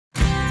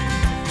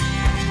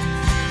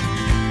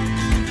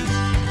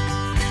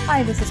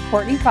Hi, this is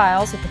Courtney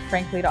Files with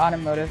the Leta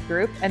Automotive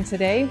Group, and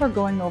today we're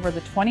going over the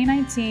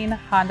 2019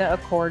 Honda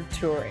Accord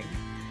Touring.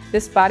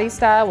 This body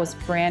style was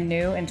brand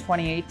new in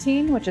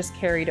 2018, which is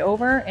carried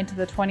over into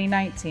the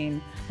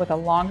 2019 with a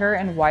longer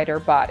and wider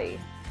body.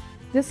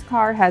 This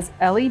car has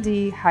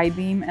LED high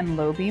beam and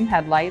low beam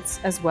headlights,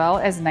 as well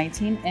as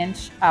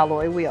 19-inch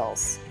alloy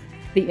wheels.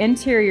 The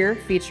interior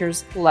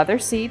features leather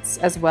seats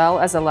as well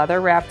as a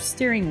leather-wrapped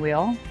steering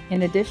wheel,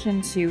 in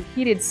addition to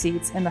heated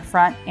seats in the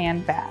front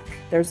and back.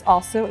 There's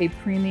also a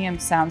premium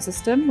sound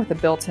system with a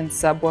built-in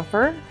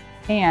subwoofer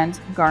and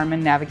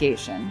Garmin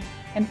navigation.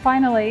 And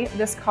finally,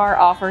 this car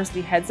offers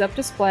the heads-up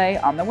display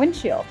on the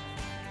windshield.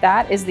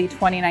 That is the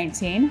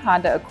 2019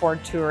 Honda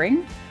Accord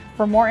Touring.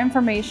 For more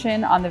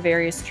information on the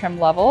various trim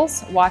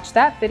levels, watch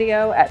that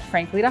video at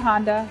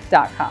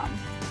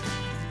franklytohonda.com.